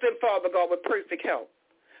 bless them, Father God, with perfect health.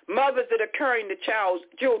 Mothers that are carrying the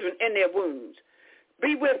children in their wombs,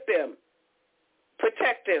 be with them.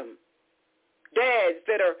 Protect them. Dads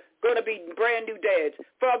that are going to be brand new dads,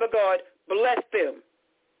 Father God, bless them.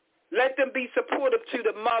 Let them be supportive to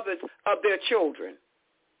the mothers of their children.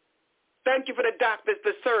 Thank you for the doctors,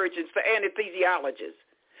 the surgeons, the anesthesiologists.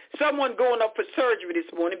 Someone going up for surgery this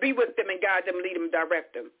morning, be with them and guide them, lead them,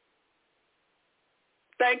 direct them.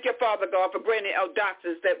 Thank you, Father God, for granting our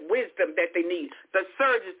doctors that wisdom that they need, the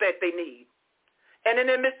surgeons that they need. And in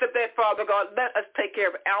the midst of that, Father God, let us take care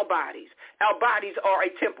of our bodies. Our bodies are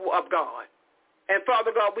a temple of God. And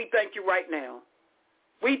Father God, we thank you right now.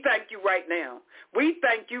 We thank you right now. We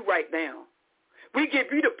thank you right now. We give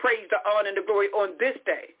you the praise, the honor, and the glory on this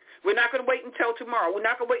day. We're not going to wait until tomorrow. We're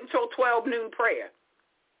not going to wait until 12 noon prayer.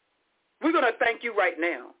 We're going to thank you right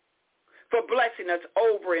now for blessing us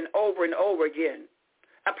over and over and over again.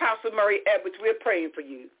 Apostle Murray Edwards, we're praying for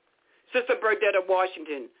you. Sister Burdetta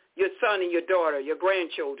Washington, your son and your daughter, your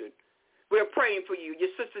grandchildren, we're praying for you.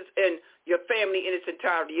 Your sisters and your family in its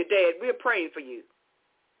entirety, your dad, we're praying for you.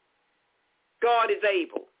 God is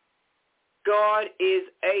able. God is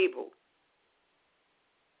able.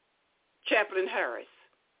 Chaplain Harris,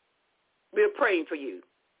 we're praying for you.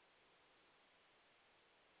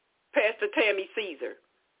 Pastor Tammy Caesar,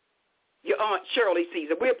 your Aunt Shirley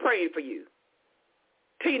Caesar, we're praying for you.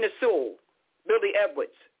 Tina Sewell, Billy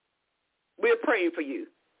Edwards, we're praying for you.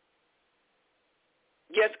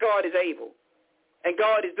 Yes, God is able, and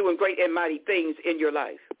God is doing great and mighty things in your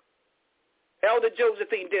life. Elder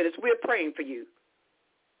Josephine Dennis, we're praying for you.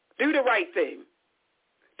 Do the right thing.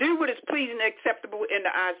 Do what is pleasing and acceptable in the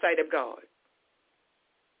eyesight of God.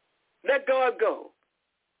 Let God go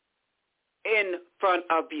in front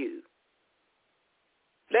of you.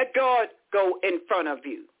 Let God go in front of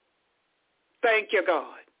you. Thank you,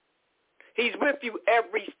 God. He's with you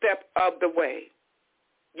every step of the way.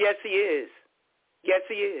 Yes, he is. Yes,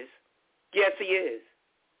 he is. Yes, he is.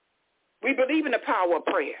 We believe in the power of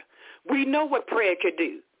prayer. We know what prayer could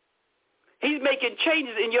do. He's making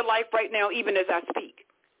changes in your life right now, even as I speak.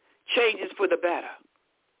 Changes for the better.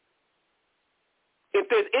 If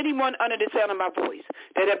there's anyone under the sound of my voice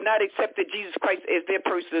that have not accepted Jesus Christ as their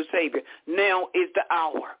personal Savior, now is the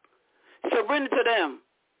hour. Surrender to them.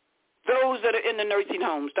 Those that are in the nursing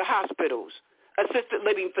homes, the hospitals, assisted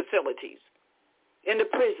living facilities, in the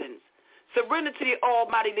prisons. Surrender to the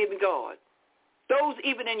almighty living God. Those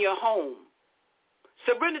even in your home.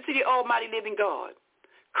 Surrender to the almighty living God.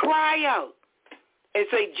 Cry out and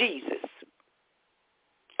say, Jesus,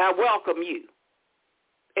 I welcome you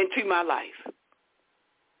into my life.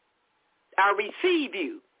 I receive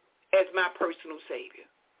you as my personal Savior.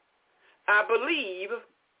 I believe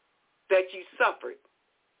that you suffered,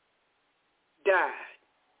 died,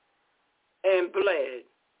 and bled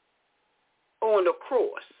on the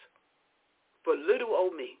cross for little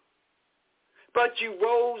old me. But you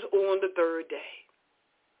rose on the third day.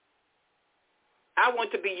 I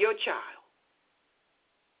want to be your child.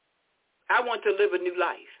 I want to live a new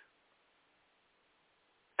life.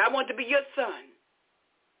 I want to be your son.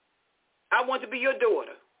 I want to be your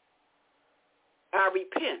daughter. I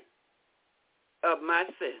repent of my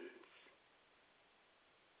sins.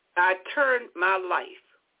 I turn my life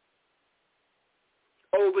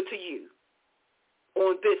over to you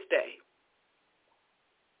on this day.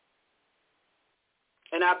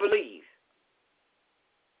 And I believe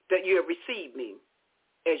that you have received me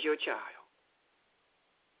as your child.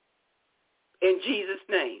 In Jesus'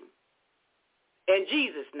 name, In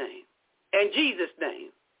Jesus' name. In Jesus' name.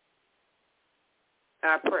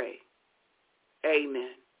 I pray.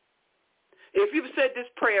 Amen. If you've said this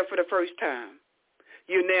prayer for the first time,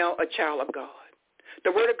 you're now a child of God.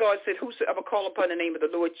 The word of God said, whosoever call upon the name of the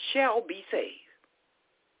Lord shall be saved.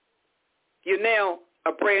 You're now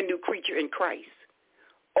a brand new creature in Christ.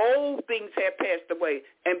 Old things have passed away,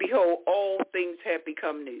 and behold, all things have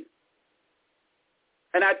become new.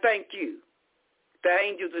 And I thank you. The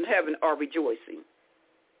angels in heaven are rejoicing.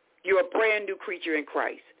 You're a brand new creature in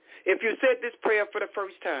Christ. If you said this prayer for the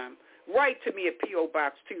first time, write to me at P.O.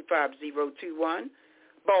 Box 25021,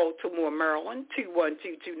 Baltimore, Maryland,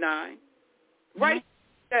 21229. Write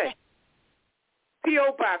today.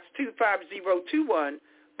 P.O. Box 25021,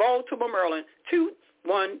 Baltimore, Maryland,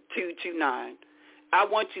 21229. I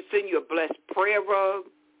want to send you a blessed prayer rug.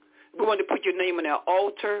 We want to put your name on our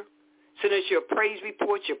altar. Send us your praise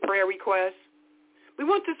reports, your prayer requests. We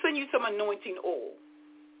want to send you some anointing oil.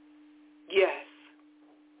 Yes.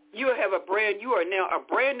 You are now a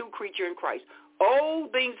brand new creature in Christ. All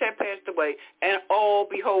things have passed away, and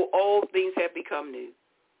behold, all things have become new.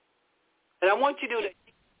 And I want you to know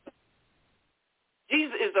that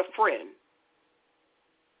Jesus is a friend.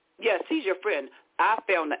 Yes, he's your friend. I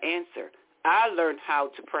found the answer. I learned how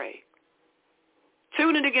to pray.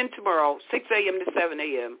 Tune in again tomorrow, 6 a.m. to 7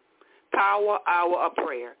 a.m., Power Hour of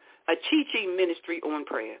Prayer, a teaching ministry on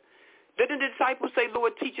prayer. Didn't the disciples say,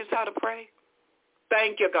 Lord, teach us how to pray?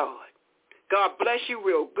 Thank you, God. God bless you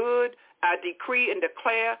real good. I decree and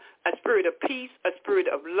declare a spirit of peace, a spirit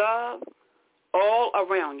of love all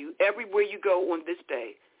around you, everywhere you go on this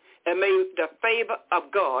day. And may the favor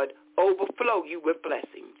of God overflow you with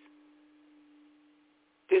blessings.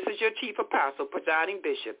 This is your Chief Apostle, Presiding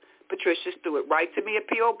Bishop, Patricia Stewart. Write to me at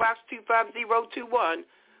P.O. Box 25021,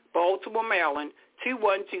 Baltimore, Maryland,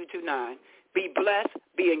 21229. Be blessed,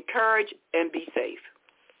 be encouraged, and be safe.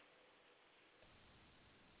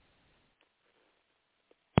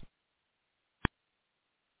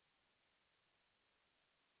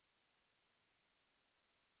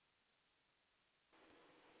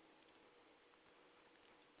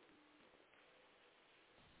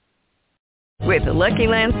 With the Lucky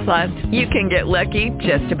Land Slots, you can get lucky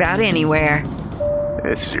just about anywhere.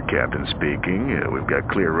 This is your captain speaking. We've got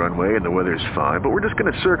clear runway and the weather's fine, but we're just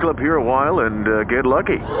going to circle up here a while and get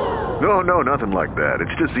lucky. No, nothing like that.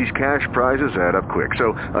 It's just these cash prizes add up quick.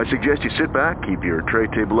 So I suggest you sit back, keep your tray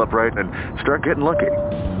table upright, and start getting lucky.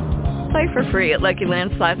 Play for free at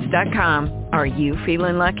LuckyLandSlots.com. Are you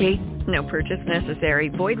feeling lucky? No purchase necessary.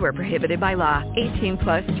 Void where prohibited by law.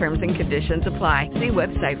 18+ terms and conditions apply. See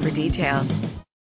website for details.